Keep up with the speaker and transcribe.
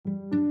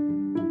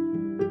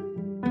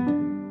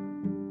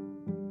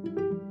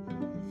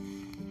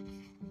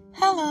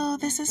Hello,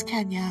 this is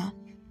Kenya,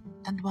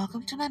 and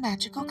welcome to my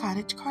magical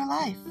cottagecore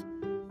life.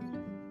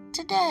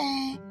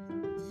 Today,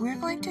 we're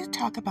going to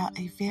talk about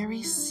a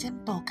very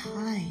simple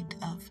kind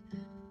of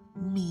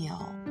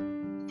meal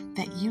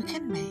that you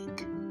can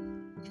make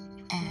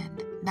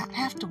and not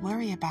have to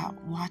worry about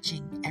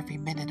watching every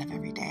minute of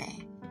every day.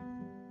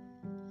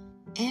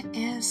 It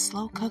is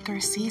slow cooker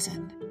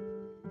season,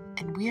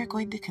 and we are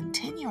going to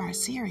continue our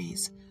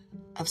series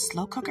of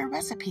slow cooker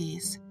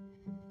recipes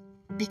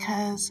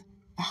because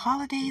the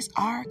holidays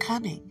are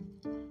coming.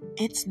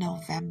 It's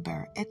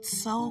November.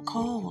 It's so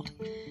cold.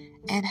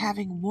 And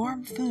having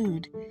warm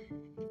food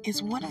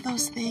is one of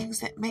those things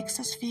that makes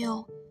us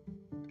feel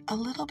a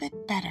little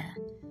bit better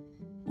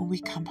when we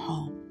come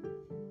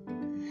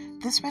home.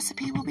 This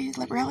recipe will be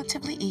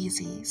relatively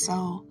easy,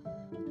 so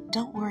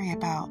don't worry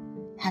about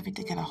having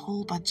to get a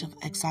whole bunch of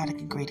exotic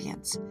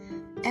ingredients.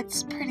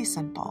 It's pretty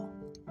simple.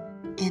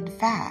 In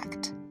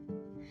fact,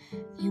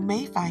 you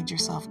may find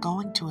yourself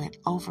going to it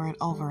over and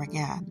over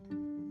again.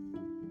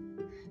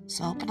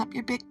 So open up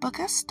your big book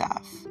of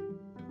stuff,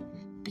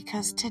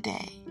 because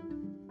today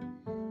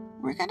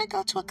we're going to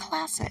go to a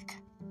classic.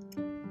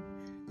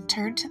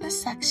 Turn to the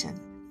section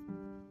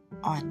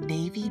on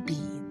navy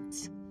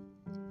beans,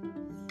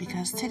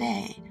 because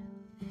today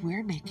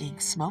we're making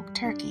smoked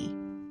turkey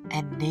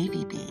and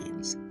navy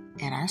beans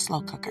in our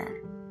slow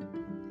cooker.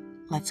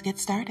 Let's get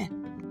started.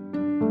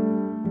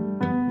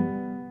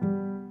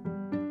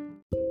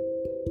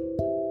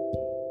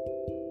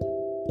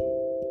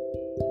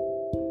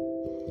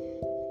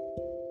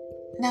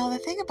 Now, the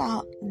thing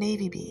about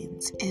navy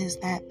beans is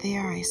that they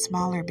are a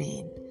smaller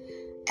bean,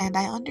 and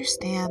I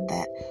understand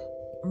that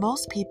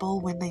most people,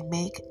 when they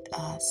make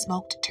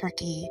smoked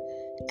turkey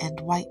and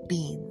white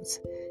beans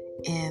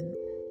in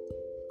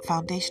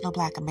foundational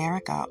Black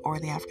America or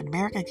the African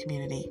American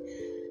community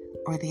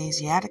or the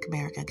Asiatic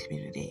American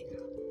community,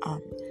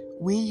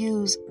 we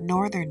use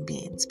northern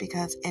beans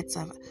because it's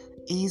an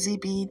easy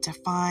bean to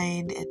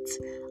find. It's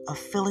a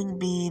filling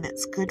bean.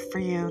 It's good for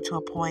you to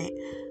a point,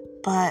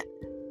 but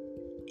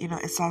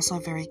it's also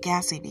a very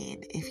gassy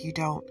bean if you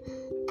don't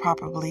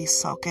properly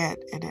soak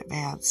it in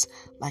advance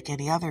like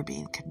any other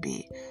bean can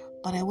be.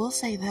 But I will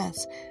say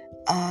this,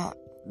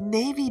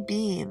 navy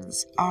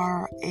beans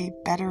are a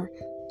better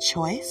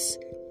choice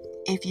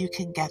if you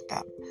can get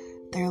them.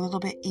 They're a little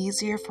bit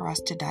easier for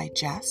us to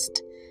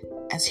digest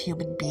as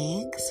human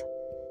beings.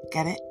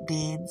 Get it?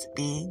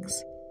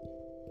 Beings.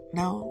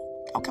 No?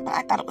 Oh, come on,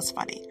 I thought it was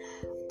funny.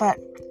 But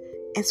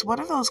it's one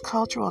of those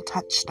cultural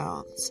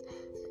touchstones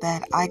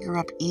that I grew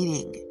up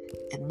eating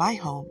in my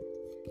home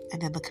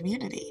and in the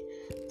community.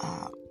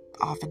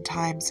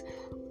 Oftentimes,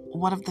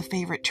 one of the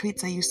favorite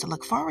treats I used to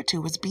look forward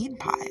to was bean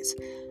pies.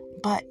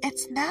 But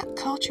it's not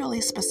culturally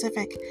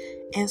specific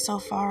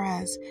insofar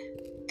as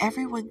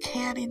everyone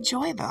can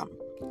enjoy them.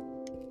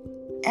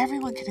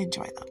 Everyone can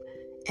enjoy them.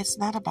 It's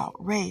not about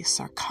race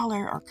or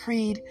color or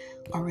creed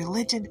or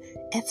religion.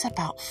 It's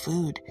about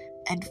food,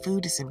 and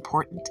food is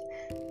important.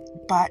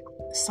 But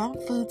some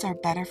foods are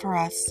better for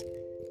us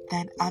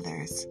than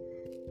others,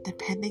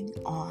 depending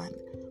on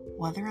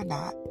whether or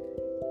not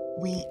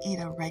we eat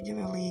a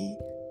regularly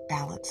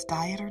balanced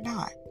diet or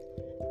not.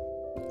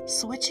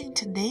 Switching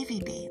to navy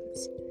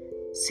beans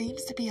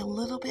seems to be a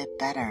little bit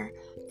better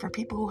for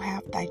people who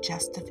have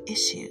digestive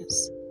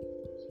issues.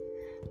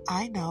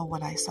 I know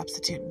when I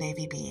substitute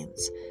navy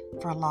beans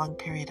for a long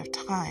period of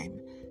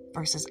time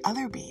versus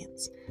other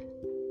beans,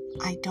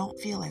 I don't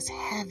feel as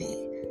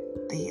heavy.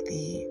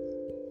 The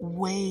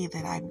way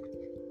that I'm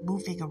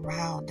moving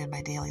around in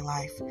my daily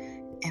life,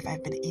 if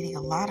I've been eating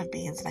a lot of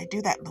beans, and I do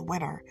that in the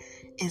winter,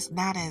 is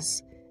not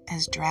as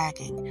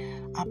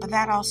dragging. But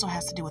that also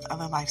has to do with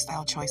other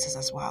lifestyle choices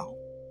as well.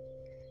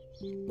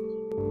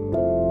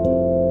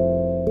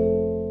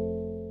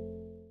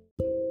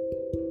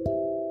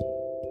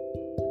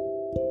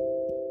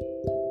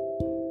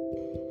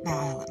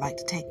 Now, I would like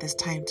to take this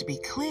time to be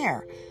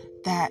clear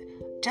that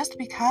just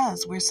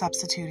because we're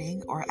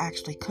substituting or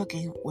actually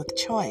cooking with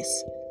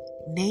choice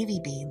navy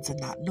beans and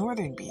not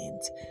northern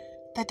beans,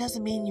 that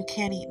doesn't mean you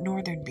can't eat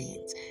northern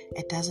beans.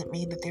 It doesn't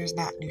mean that there's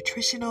not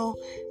nutritional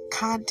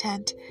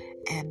content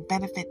and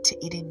benefit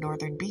to eating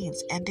northern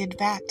beans. And in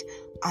fact,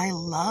 I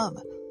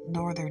love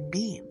northern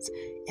beans.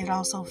 It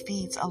also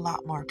feeds a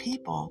lot more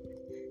people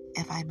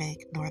if I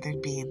make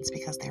northern beans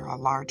because they're a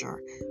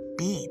larger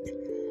bean.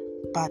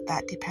 But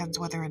that depends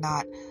whether or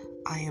not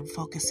I am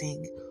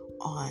focusing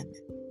on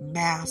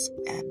mass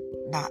and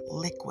not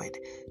liquid.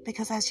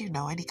 Because as you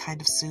know, any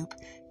kind of soup,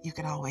 you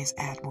can always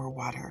add more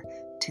water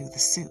to the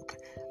soup,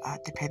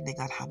 depending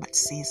on how much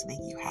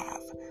seasoning you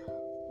have.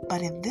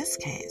 But in this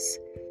case,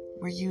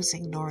 we're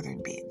using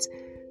northern beans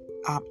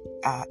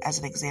as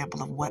an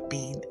example of what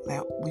bean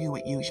that we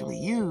would usually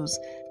use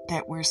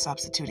that we're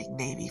substituting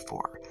navy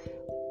for.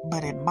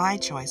 But in my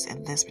choice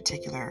in this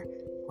particular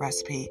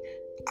recipe,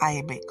 I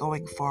am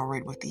going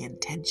forward with the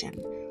intention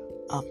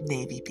of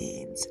navy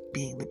beans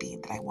being the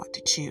bean that I want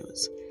to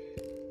choose.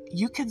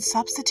 You can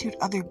substitute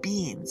other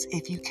beans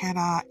if you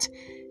cannot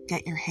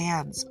get your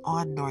hands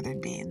on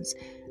northern beans.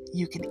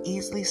 you can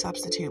easily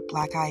substitute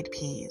black-eyed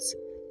peas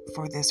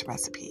for this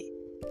recipe.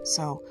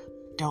 So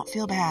don't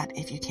feel bad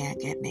if you can't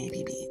get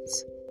navy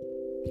beans.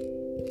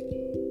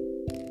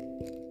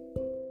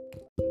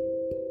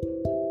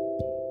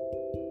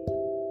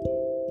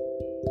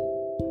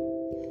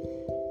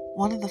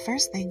 One of the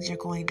first things you're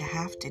going to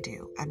have to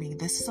do,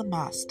 this is a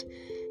must,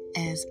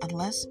 is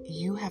unless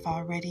you have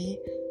already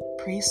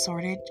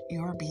pre-sorted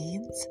your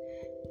beans,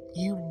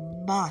 you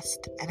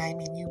must, and I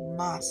mean you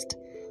must,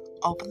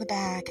 open the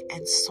bag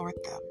and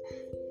sort them.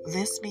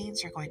 This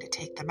means you're going to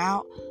take them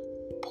out,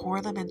 pour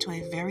them into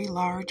a very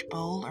large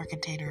bowl or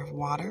container of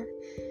water,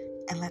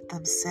 and let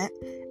them sit,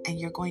 and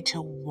you're going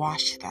to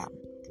wash them.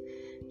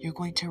 You're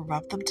going to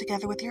rub them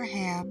together with your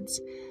hands.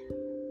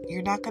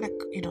 You're not going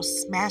to,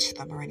 smash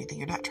them or anything.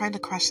 You're not trying to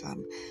crush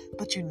them,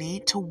 but you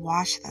need to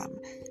wash them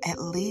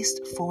at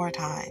least 4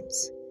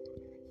 times.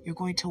 You're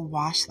going to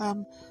wash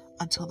them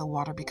until the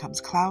water becomes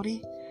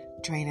cloudy,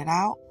 drain it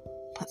out,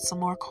 put some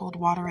more cold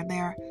water in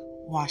there,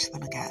 wash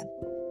them again,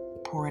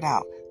 pour it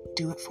out.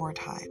 Do it 4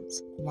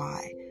 times.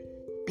 Why?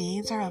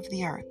 Beans are of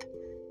the earth.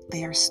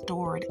 They are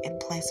stored in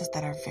places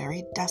that are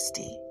very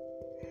dusty.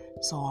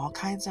 So all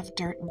kinds of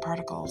dirt and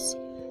particles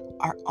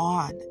are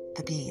on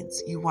the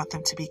beans. You want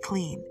them to be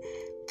clean.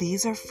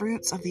 These are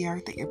fruits of the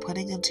earth that you're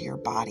putting into your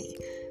body.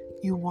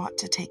 You want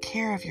to take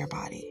care of your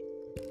body.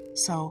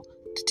 So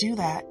to do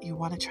that, you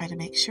want to try to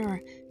make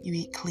sure you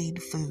eat clean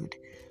food.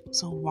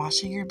 So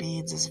washing your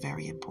beans is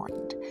very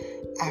important.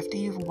 After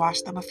you've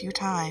washed them a few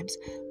times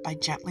by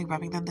gently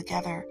rubbing them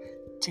together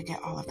to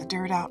get all of the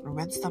dirt out and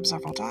rinse them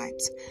several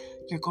times,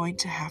 you're going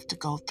to have to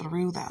go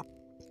through them.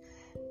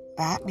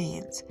 That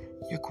means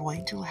you're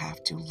going to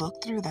have to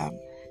look through them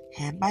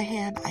hand by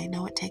hand. I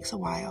know it takes a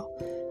while.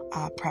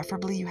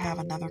 Preferably you have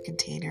another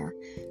container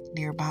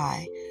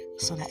nearby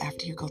so that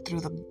after you go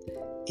through them,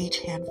 each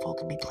handful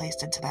can be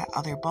placed into that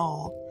other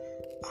bowl.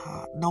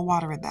 No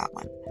water in that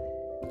one.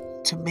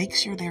 To make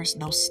sure there's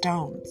no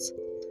stones.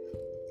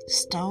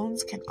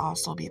 Stones can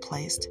also be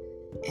placed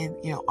in,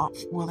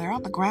 they're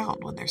on the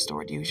ground when they're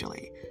stored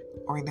usually,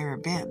 or in their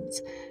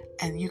bins.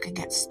 And you can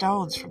get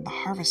stones from the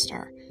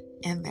harvester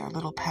in there,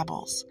 little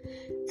pebbles.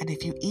 And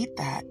if you eat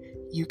that,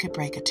 you could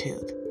break a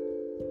tooth.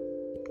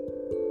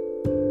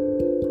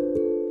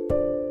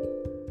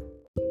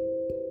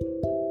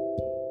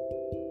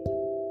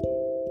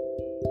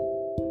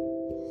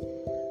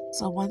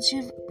 So once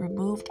you've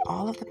removed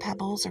all of the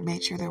pebbles or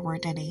made sure there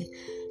weren't any,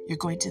 you're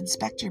going to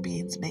inspect your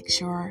beans, make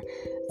sure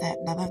that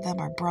none of them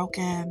are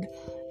broken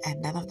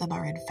and none of them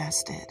are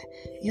infested.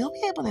 You'll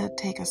be able to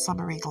take a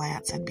summary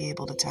glance and be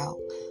able to tell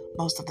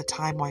most of the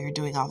time while you're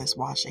doing all this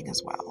washing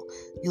as well.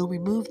 You'll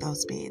remove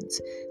those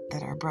beans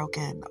that are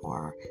broken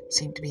or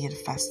seem to be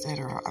infested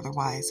or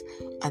otherwise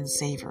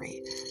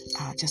unsavory.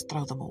 Just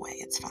throw them away,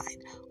 it's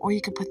fine. Or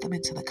you can put them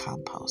into the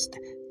compost.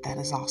 That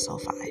is also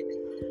fine.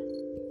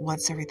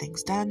 Once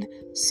everything's done,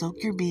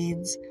 soak your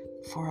beans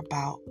for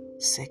about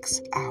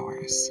 6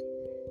 hours.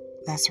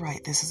 That's right,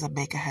 this is a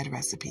make-ahead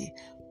recipe.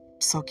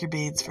 Soak your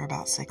beans for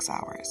about 6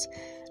 hours.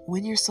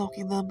 When you're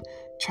soaking them,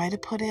 try to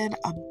put in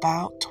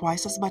about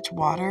twice as much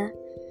water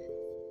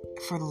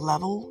for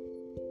level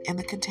in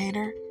the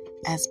container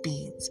as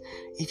beans.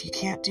 If you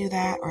can't do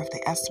that, or if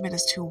the estimate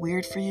is too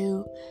weird for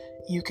you,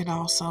 you can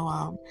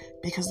also,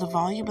 because the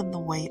volume and the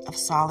weight of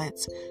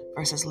solids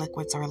versus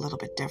liquids are a little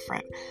bit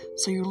different.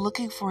 So you're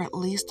looking for at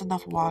least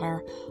enough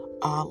water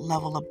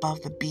level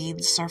above the bean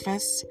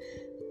surface.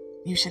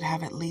 You should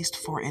have at least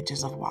 4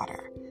 inches of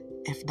water,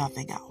 if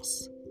nothing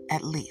else,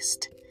 at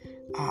least.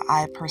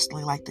 I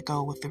personally like to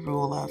go with the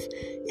rule of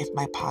if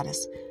my pot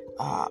is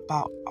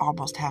about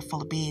almost half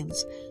full of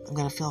beans, I'm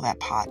going to fill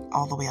that pot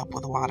all the way up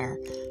with water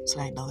so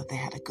that I know that they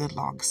had a good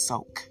long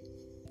soak.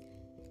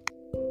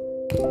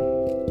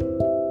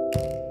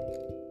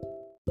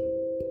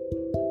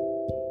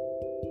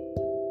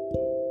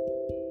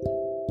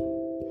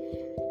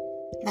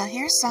 Now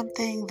here's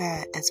something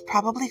that is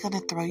probably going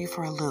to throw you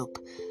for a loop.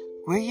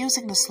 We're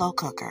using the slow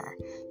cooker,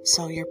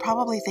 so you're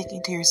probably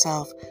thinking to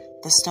yourself,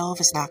 the stove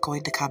is not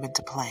going to come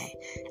into play.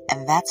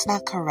 And that's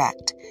not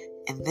correct.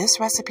 In this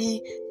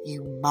recipe,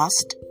 you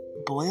must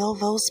boil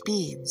those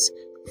beans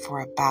for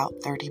about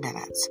 30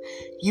 minutes.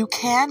 You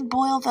can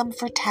boil them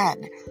for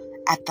 10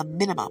 at the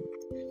minimum,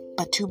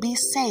 but to be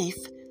safe,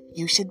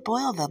 you should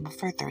boil them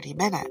for 30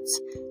 minutes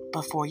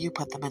before you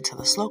put them into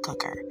the slow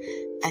cooker.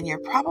 And you're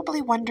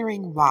probably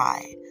wondering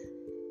why.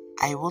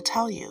 I will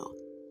tell you.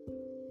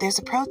 There's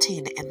a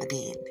protein in the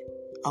bean,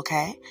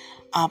 okay?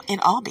 In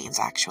all beans,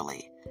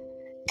 actually.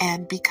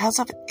 And because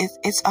of it,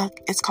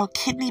 it's called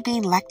kidney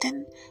bean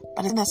lectin,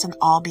 but it's in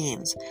all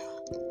beans.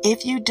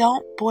 If you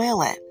don't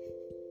boil it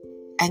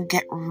and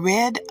get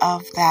rid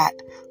of that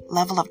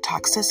level of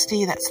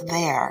toxicity that's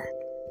there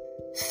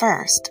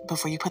first,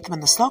 before you put them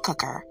in the slow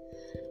cooker,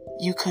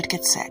 you could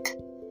get sick.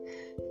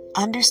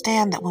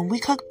 Understand that when we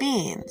cook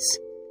beans,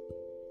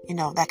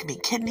 that could be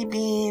kidney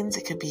beans,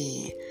 it could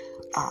be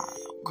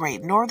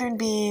Great Northern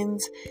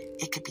beans,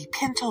 it could be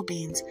pinto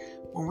beans.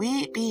 When we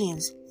eat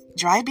beans,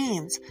 dry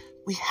beans,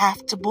 we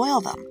have to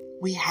boil them.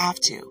 We have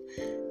to.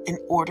 in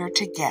order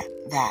to get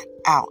that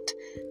out.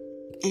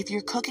 If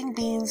you're cooking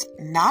beans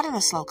not in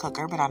a slow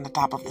cooker but on the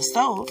top of the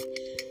stove,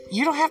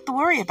 you don't have to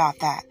worry about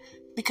that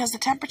because the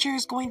temperature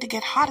is going to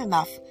get hot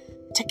enough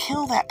to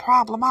kill that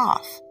problem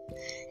off.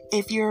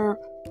 If you're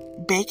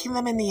baking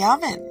them in the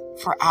oven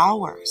for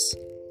hours,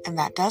 and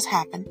that does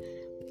happen,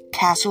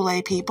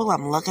 cassoulet people,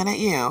 I'm looking at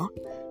you,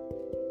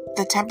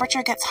 the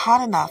temperature gets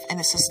hot enough and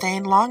is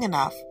sustained long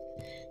enough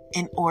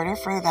in order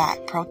for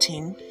that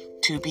protein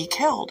to be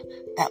killed,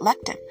 that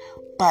lectin.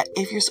 But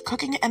if you're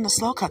cooking it in the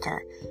slow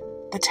cooker,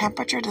 the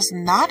temperature does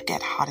not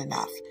get hot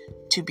enough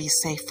to be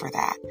safe for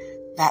that.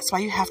 That's why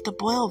you have to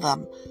boil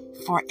them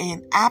for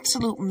an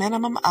absolute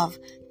minimum of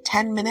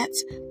 10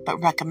 minutes,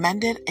 but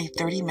recommended a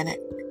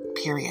 30-minute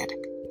period.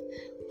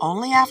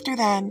 Only after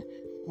then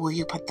will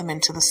you put them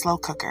into the slow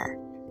cooker.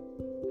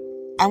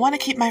 I want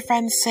to keep my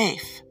friends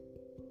safe.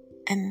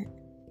 And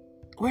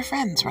we're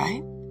friends,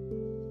 right?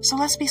 So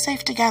let's be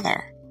safe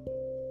together.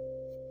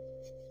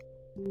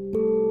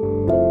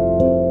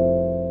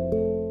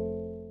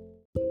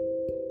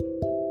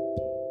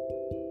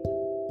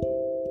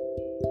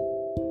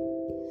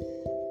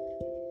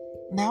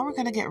 Now we're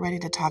going to get ready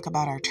to talk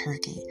about our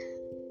turkey.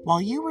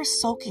 While you were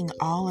soaking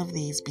all of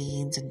these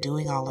beans and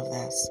doing all of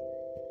this,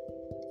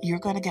 you're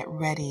going to get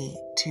ready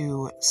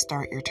to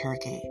start your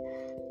turkey.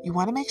 You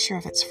want to make sure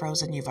if it's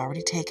frozen, you've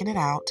already taken it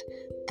out.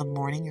 The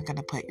morning you're going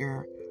to put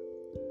your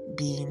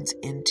beans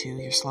into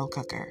your slow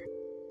cooker.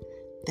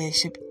 They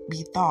should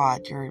be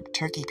thawed, your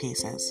turkey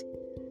pieces,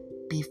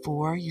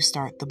 before you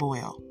start the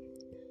boil.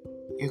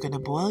 You're going to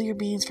boil your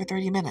beans for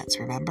 30 minutes,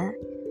 remember?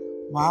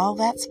 While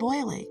that's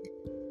boiling,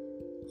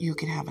 you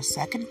can have a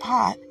second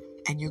pot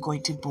and you're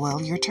going to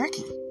boil your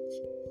turkey.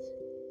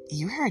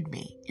 You heard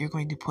me. You're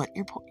going to put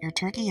your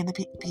turkey in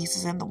the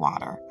pieces in the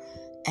water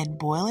and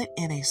boil it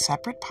in a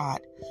separate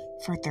pot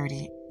for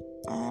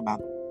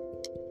about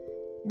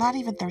not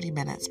even 30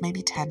 minutes,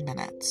 maybe 10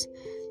 minutes,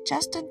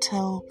 just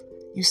until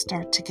you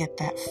start to get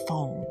that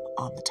foam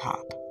on the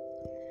top.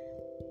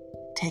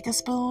 Take a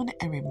spoon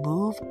and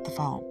remove the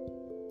foam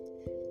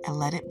and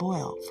let it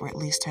boil for at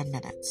least 10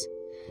 minutes.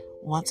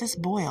 Once it's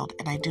boiled,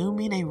 and I do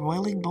mean a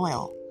roiling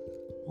boil,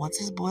 once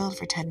it's boiled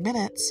for 10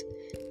 minutes,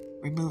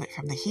 remove it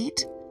from the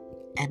heat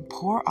and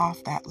pour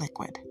off that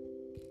liquid.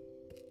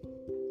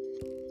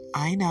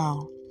 I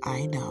know.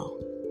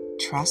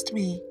 Trust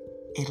me,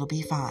 it'll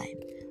be fine.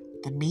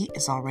 The meat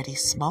is already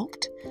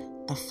smoked.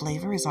 The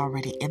flavor is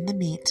already in the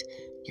meat.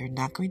 You're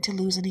not going to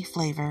lose any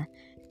flavor.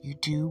 You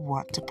do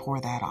want to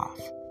pour that off.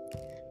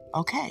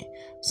 Okay,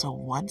 so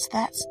once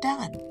that's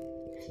done,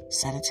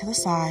 set it to the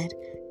side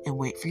and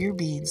wait for your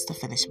beans to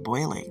finish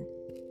boiling.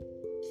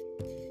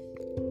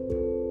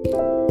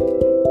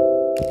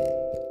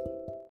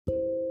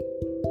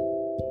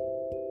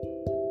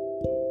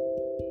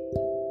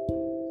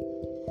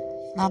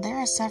 Now, there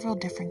are several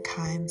different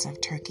kinds of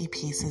turkey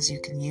pieces you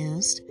can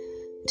use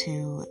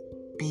to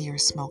be your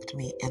smoked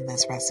meat in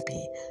this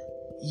recipe.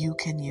 You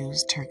can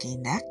use turkey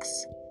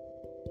necks.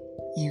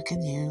 You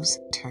can use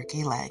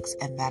turkey legs,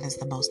 and that is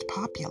the most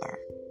popular.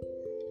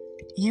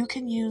 You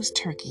can use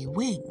turkey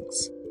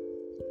wings.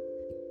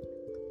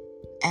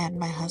 And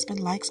my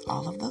husband likes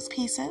all of those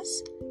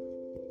pieces,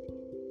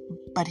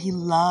 but he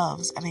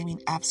loves, and I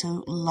mean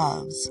absolutely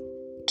loves,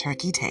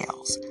 turkey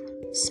tails.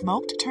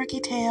 Smoked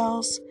turkey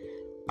tails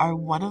are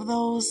one of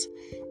those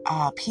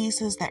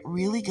pieces that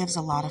really gives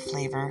a lot of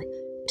flavor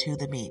to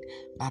the meat.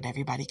 Not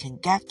everybody can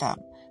get them,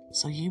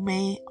 so you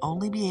may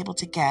only be able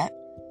to get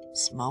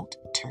smoked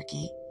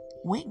turkey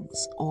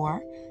wings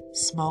or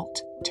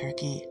smoked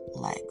turkey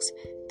legs,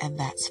 and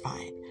that's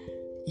fine.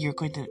 You're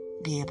going to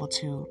be able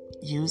to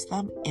use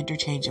them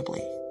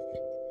interchangeably.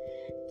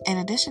 In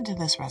addition to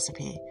this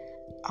recipe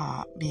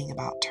being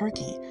about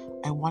turkey,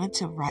 I wanted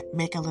to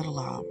make a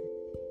little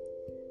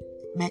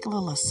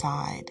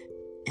aside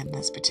in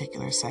this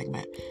particular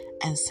segment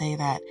and say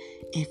that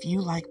if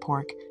you like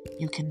pork,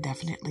 you can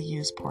definitely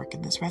use pork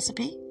in this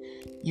recipe.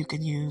 You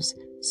can use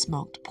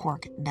smoked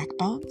pork neck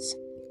bones,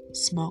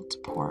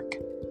 smoked pork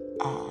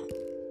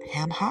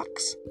ham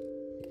hocks.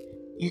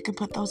 You can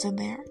put those in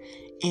there.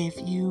 If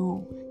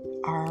you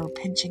are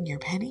pinching your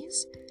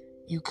pennies,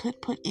 you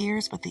could put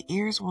ears, but the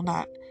ears will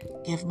not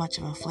give much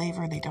of a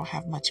flavor and they don't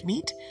have much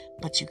meat,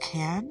 but you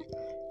can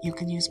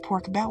use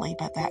pork belly,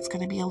 but that's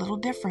going to be a little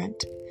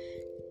different.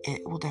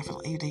 It will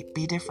definitely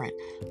be different,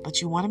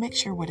 but you want to make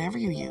sure whatever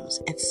you use,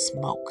 it's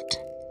smoked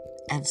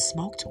and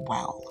smoked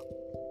well.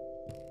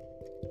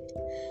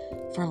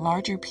 For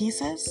larger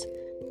pieces,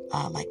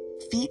 like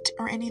feet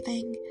or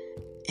anything,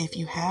 if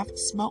you have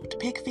smoked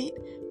pig feet,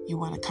 you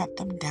want to cut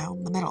them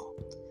down the middle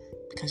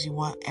because you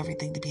want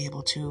everything to be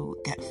able to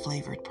get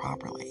flavored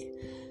properly.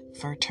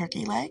 For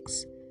turkey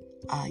legs,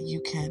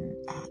 you can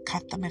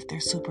cut them if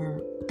they're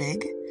super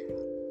big,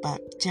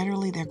 but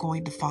generally they're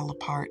going to fall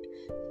apart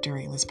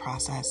during this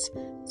process,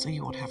 so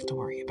you won't have to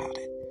worry about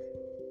it.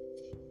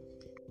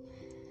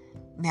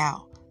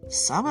 Now,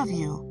 some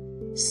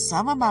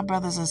of my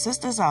brothers and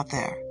sisters out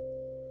there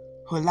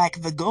who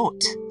like the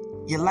goat,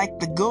 you like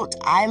the goat,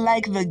 I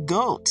like the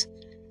goat.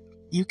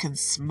 You can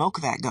smoke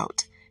that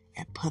goat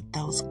and put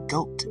those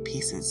goat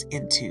pieces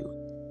into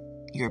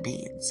your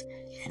beans.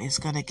 And it's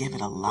going to give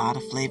it a lot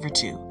of flavor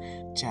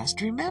too.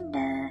 Just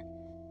remember,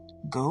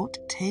 goat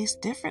tastes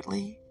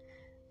differently.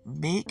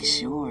 Make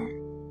sure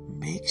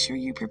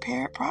you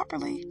prepare it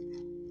properly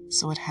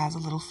so it has a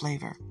little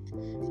flavor.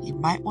 You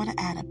might want to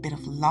add a bit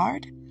of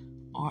lard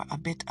or a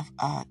bit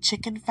of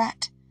chicken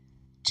fat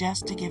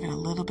just to give it a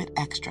little bit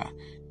extra,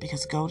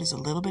 because goat is a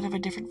little bit of a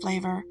different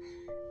flavor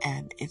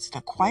and it's an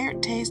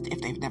acquired taste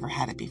if they've never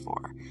had it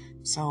before.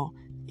 So,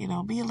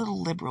 be a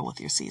little liberal with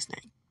your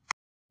seasoning.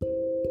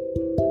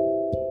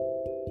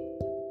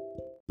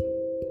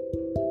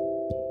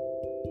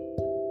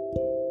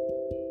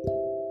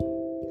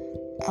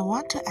 I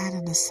want to add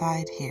an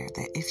aside here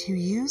that if you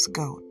use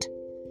goat,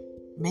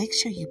 make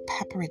sure you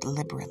pepper it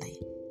liberally.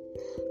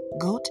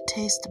 Goat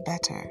tastes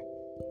better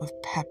with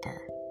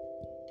pepper.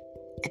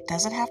 It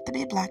doesn't have to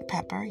be black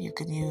pepper. You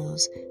can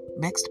use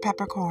mixed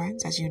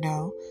peppercorns, as you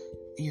know.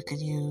 You can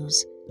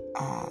use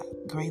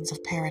grains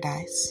of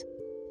paradise.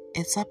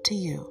 It's up to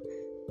you.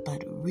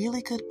 But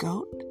really good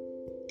goat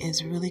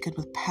is really good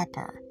with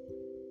pepper.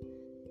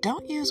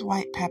 Don't use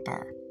white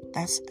pepper.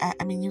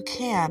 You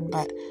can,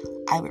 but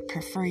I would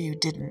prefer you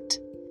didn't.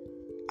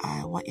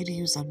 I want you to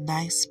use a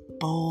nice,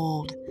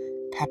 bold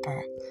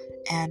pepper.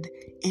 And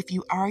if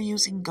you are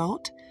using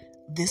goat,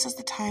 this is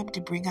the time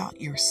to bring out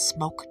your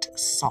smoked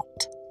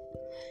salt.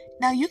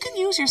 Now, you can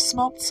use your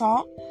smoked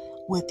salt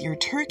with your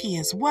turkey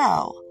as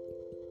well.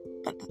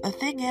 But the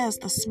thing is,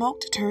 the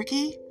smoked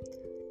turkey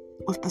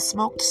with the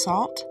smoked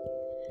salt,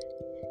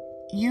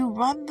 you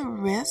run the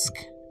risk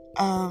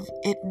of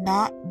it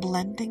not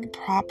blending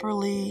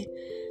properly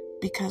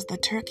because the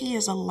turkey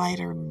is a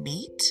lighter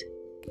meat,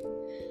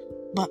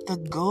 but the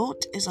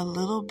goat is a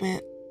little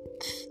bit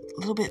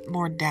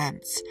more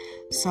dense.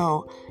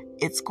 So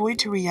it's going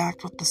to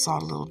react with the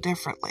salt a little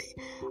differently.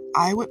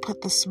 I would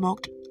put the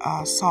smoked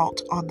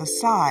salt on the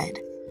side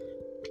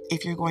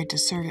if you're going to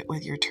serve it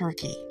with your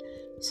turkey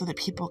so that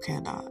people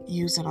can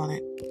use it on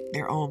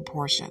their own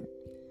portion.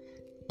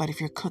 But if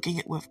you're cooking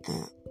it with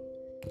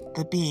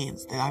the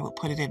beans, then I would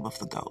put it in with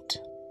the goat.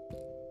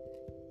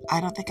 I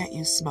don't think I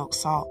use smoked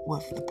salt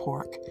with the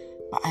pork,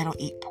 but I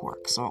don't eat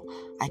pork, so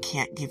I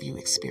can't give you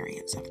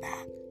experience of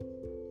that.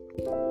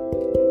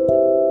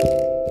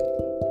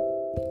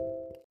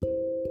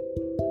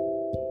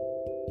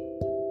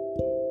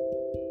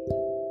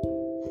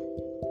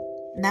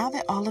 Now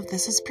that all of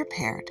this is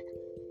prepared,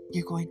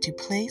 you're going to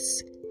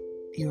place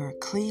your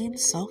clean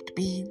soaked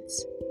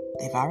beans,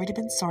 they've already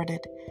been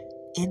sorted,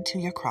 into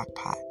your crock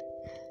pot.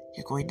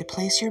 You're going to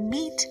place your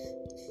meat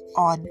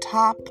on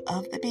top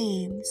of the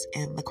beans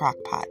in the crock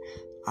pot.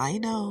 I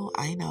know,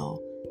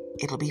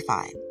 it'll be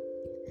fine.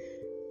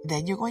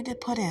 Then you're going to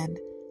put in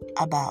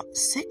about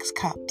 6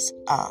 cups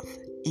of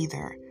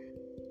either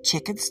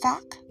chicken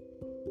stock,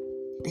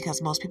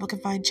 because most people can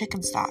find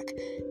chicken stock.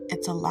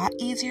 It's a lot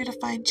easier to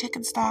find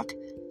chicken stock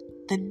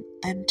than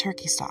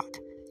turkey stock.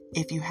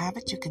 If you have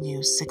it, you can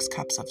use 6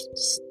 cups of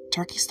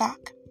turkey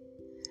stock,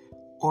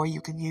 or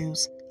you can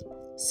use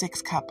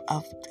 6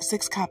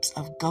 cups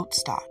of goat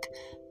stock.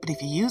 But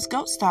if you use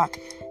goat stock,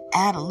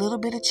 add a little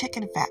bit of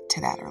chicken fat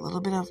to that, or a little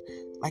bit of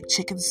like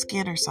chicken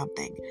skin or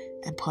something,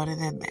 and put it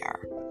in there.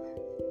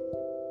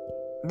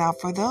 Now,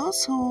 for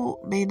those who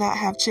may not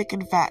have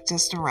chicken fat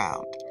just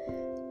around,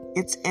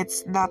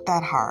 it's not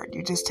that hard.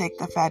 You just take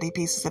the fatty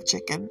pieces of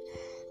chicken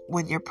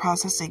when you're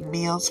processing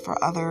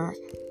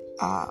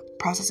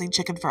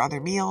chicken for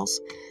other meals,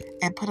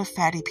 and put a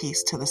fatty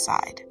piece to the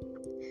side.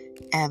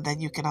 And then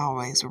you can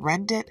always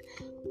rend it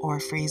or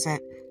freeze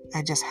it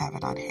and just have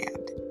it on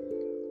hand.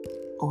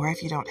 Or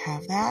if you don't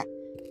have that,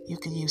 you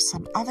can use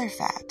some other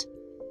fat.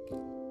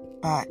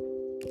 But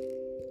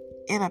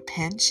in a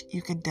pinch,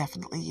 you can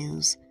definitely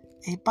use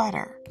a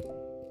butter.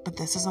 But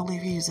this is only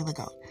if you're using the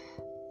goat.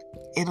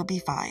 It'll be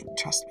fine,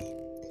 trust me.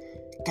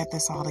 Get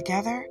this all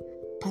together,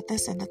 put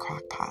this in the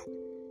crock pot.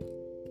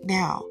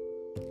 Now,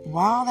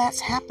 while that's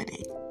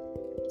happening,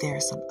 there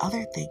are some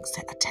other things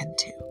to attend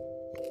to.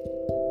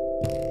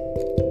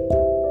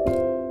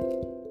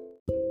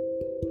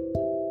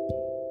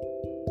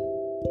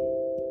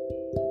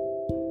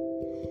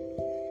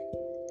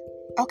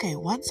 Okay,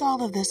 once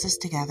all of this is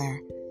together,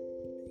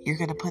 you're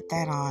going to put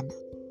that on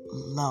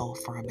low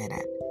for a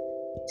minute.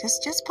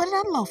 Just put it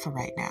on low for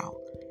right now.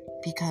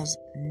 Because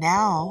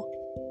now,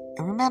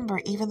 and remember,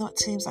 even though it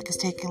seems like it's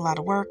taking a lot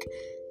of work,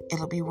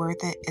 it'll be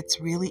worth it.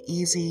 It's really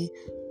easy.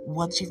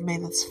 Once you've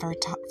made this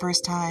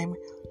first time,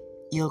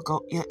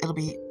 it'll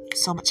be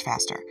so much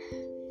faster.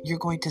 You're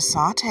going to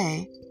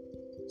saute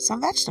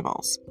some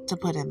vegetables to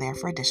put in there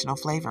for additional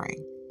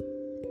flavoring.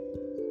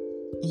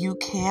 You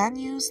can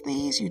use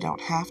these, you don't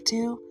have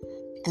to.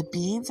 The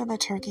beans and the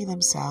turkey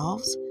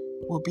themselves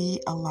will be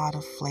a lot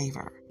of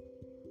flavor.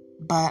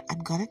 But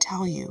I'm going to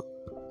tell you,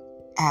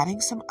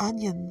 adding some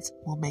onions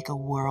will make a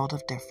world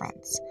of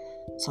difference.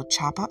 So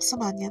chop up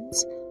some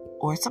onions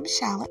or some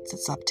shallots,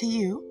 it's up to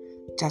you.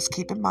 Just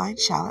keep in mind,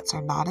 shallots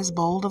are not as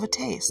bold of a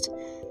taste.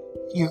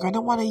 You're going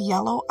to want a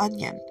yellow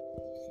onion.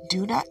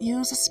 Do not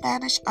use a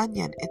Spanish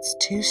onion, it's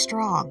too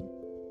strong.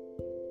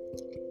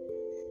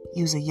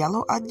 use a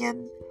yellow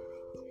onion,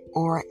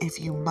 or if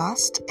you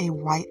must, a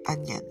white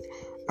onion.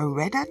 A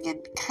red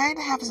onion kind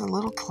of has a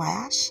little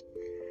clash,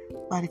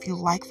 but if you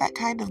like that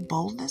kind of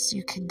boldness,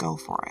 you can go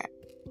for it.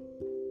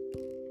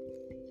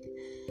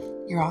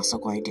 You're also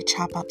going to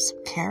chop up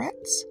some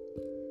carrots.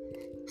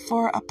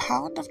 For a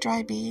pound of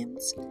dry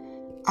beans,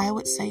 I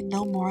would say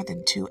no more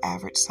than 2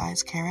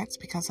 average-sized carrots,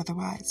 because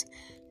otherwise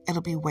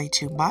it'll be way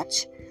too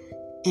much.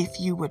 If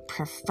you would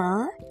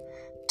prefer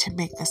to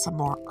make this a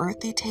more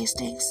earthy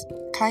tasting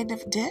kind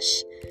of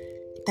dish,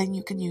 then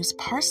you can use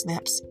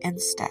parsnips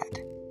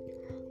instead.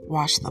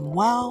 Wash them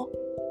well,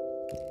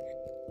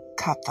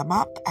 cut them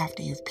up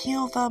after you've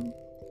peeled them,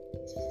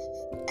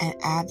 and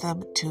add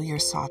them to your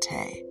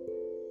saute.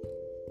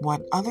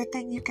 One other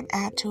thing you can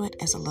add to it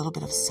is a little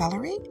bit of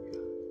celery.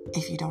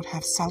 If you don't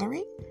have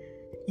celery,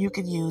 you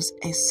can use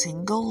a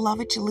single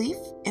lovage leaf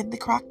in the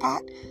crock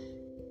pot.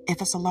 If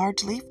it's a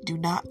large leaf, do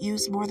not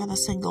use more than a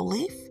single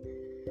leaf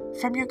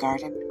from your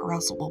garden, or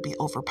else it will be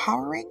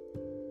overpowering.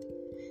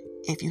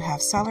 If you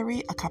have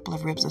celery, a couple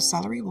of ribs of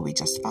celery will be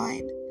just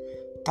fine,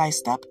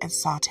 diced up and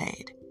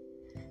sauteed.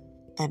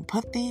 Then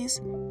put these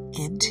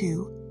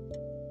into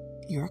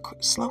your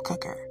slow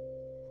cooker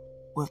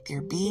with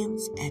your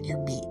beans and your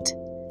meat.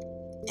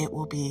 It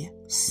will be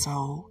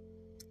so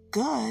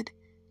good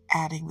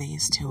adding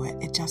these to it.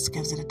 It just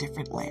gives it a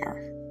different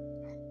layer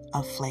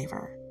of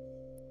flavor.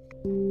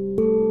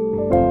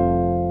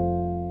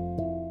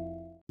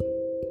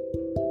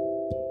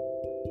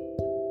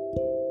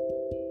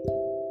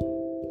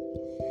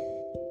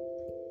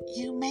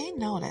 You may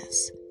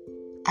notice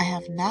I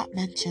have not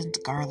mentioned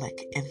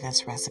garlic in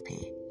this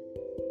recipe.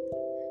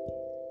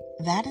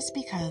 That is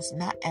because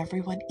not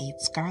everyone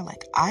eats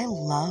garlic. I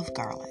love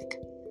garlic,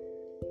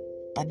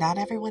 but not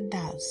everyone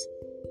does.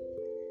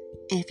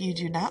 If you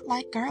do not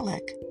like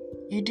garlic,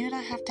 you do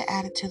not have to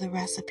add it to the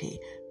recipe.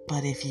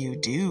 But if you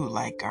do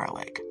like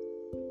garlic,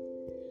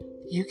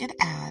 you can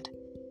add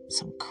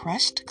some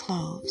crushed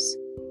cloves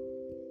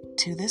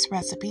to this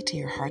recipe to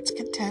your heart's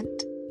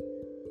content.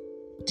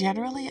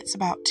 Generally, it's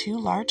about 2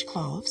 large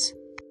cloves,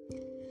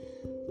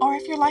 or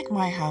if you're like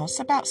my house,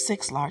 about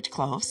 6 large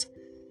cloves.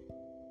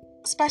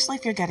 Especially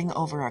if you're getting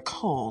over a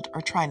cold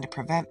or trying to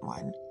prevent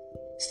one,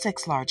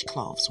 6 large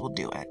cloves will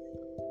do it.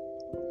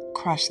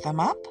 Crush them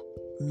up,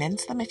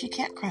 mince them if you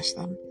can't crush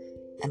them,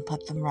 and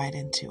put them right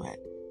into it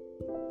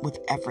with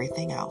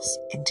everything else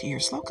into your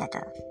slow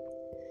cooker.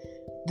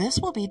 This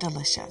will be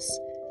delicious.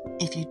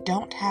 If you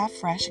don't have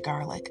fresh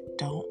garlic,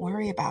 don't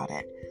worry about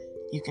it.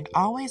 You can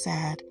always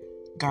add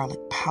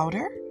garlic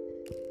powder,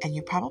 and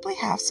you probably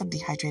have some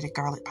dehydrated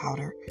garlic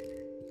powder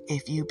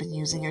if you've been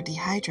using your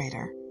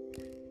dehydrator.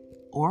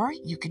 Or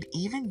you can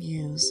even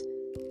use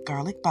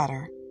garlic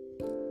butter,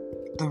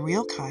 the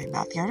real kind,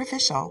 not the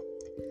artificial.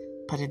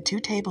 Put in 2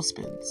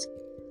 tablespoons.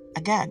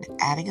 Again,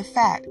 adding a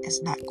fat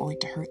is not going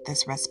to hurt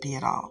this recipe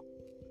at all.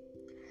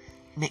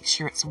 Make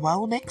sure it's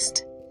well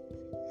mixed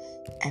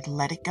and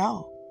let it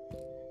go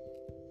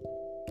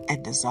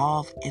and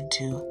dissolve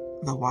into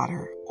the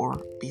water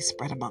or be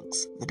spread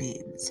amongst the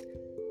beans.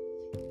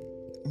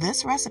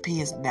 This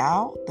recipe is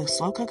now, the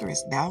slow cooker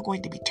is now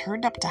going to be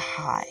turned up to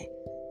high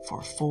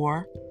for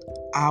 4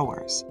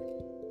 hours.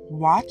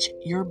 Watch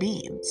your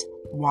beans.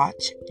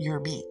 Watch your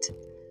meat.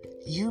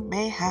 You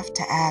may have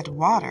to add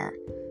water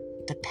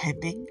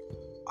depending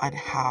on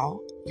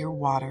how your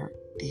water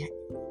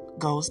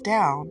goes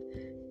down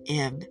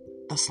in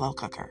the slow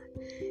cooker.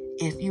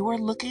 If you are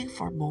looking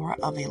for more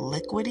of a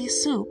liquidy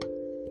soup,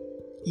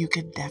 you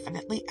can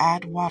definitely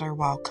add water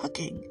while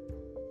cooking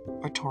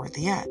or toward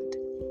the end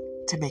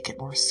to make it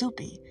more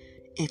soupy.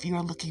 If you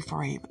are looking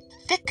for a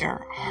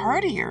thicker,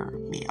 heartier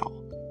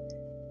meal,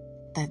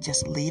 then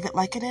just leave it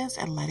like it is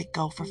and let it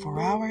go for 4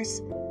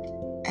 hours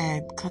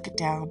and cook it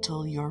down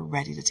until you're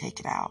ready to take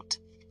it out.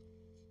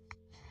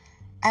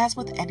 As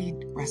with any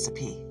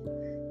recipe,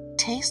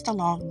 taste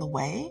along the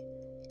way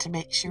to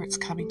make sure it's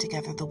coming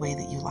together the way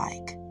that you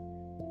like.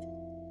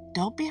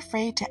 Don't be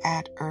afraid to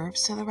add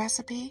herbs to the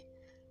recipe.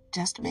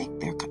 Just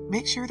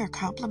make sure they're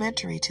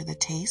complementary to the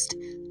taste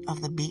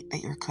of the meat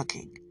that you're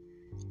cooking.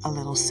 A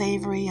little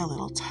savory, a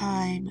little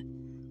thyme,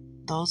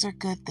 those are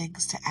good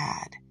things to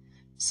add.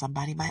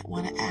 Somebody might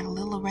want to add a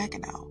little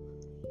oregano.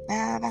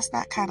 Nah, that's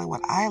not kind of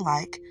what I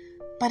like,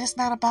 but it's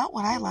not about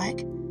what I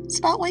like. It's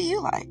about what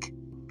you like.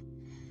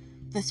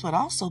 This would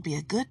also be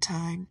a good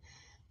time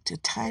to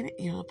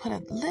put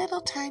a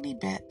little tiny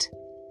bit,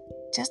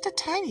 just a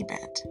tiny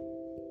bit,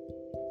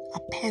 a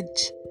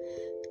pinch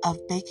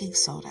of baking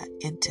soda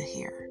into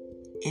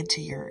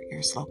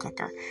your slow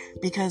cooker,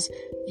 because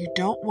you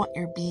don't want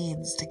your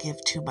beans to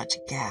give too much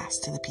gas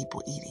to the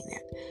people eating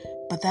it.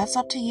 But that's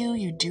up to you.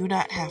 You do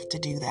not have to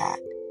do that.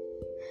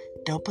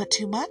 Don't put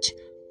too much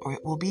or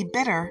it will be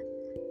bitter.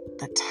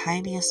 The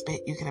tiniest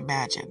bit you can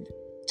imagine,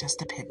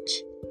 just a pinch,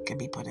 can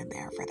be put in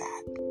there for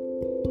that.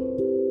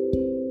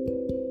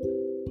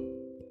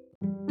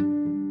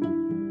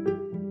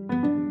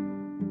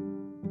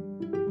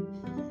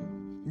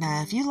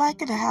 Now, if you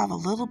like it to have a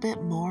little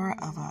bit more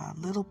of a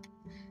little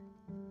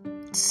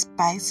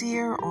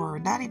spicier, or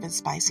not even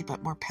spicy,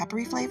 but more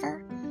peppery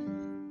flavor,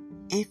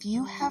 if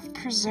you have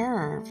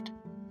preserved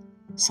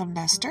some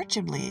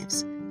nasturtium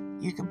leaves,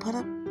 you can put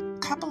a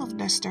couple of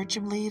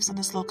nasturtium leaves in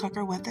a slow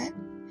cooker with it.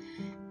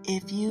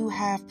 If you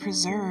have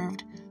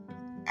preserved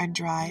and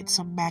dried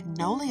some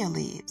magnolia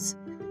leaves,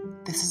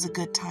 this is a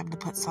good time to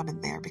put some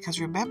in there, because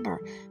remember,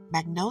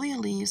 magnolia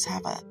leaves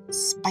have a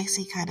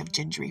spicy kind of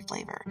gingery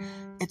flavor.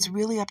 It's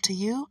really up to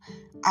you.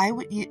 I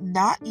would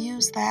not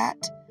use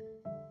that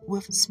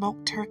with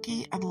smoked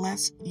turkey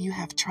unless you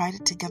have tried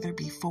it together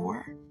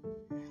before,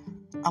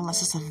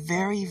 unless it's a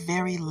very,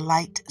 very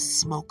light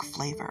smoke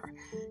flavor.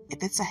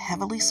 If it's a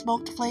heavily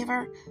smoked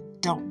flavor,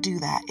 don't do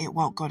that. It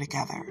won't go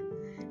together.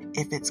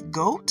 If it's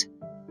goat,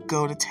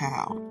 go to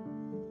town.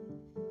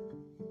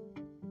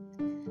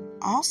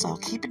 Also,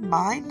 keep in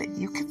mind that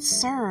you can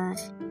serve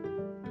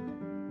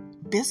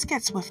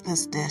biscuits with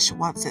this dish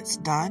once it's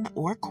done,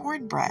 or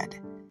cornbread,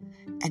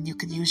 and you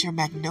can use your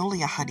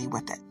magnolia honey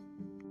with it.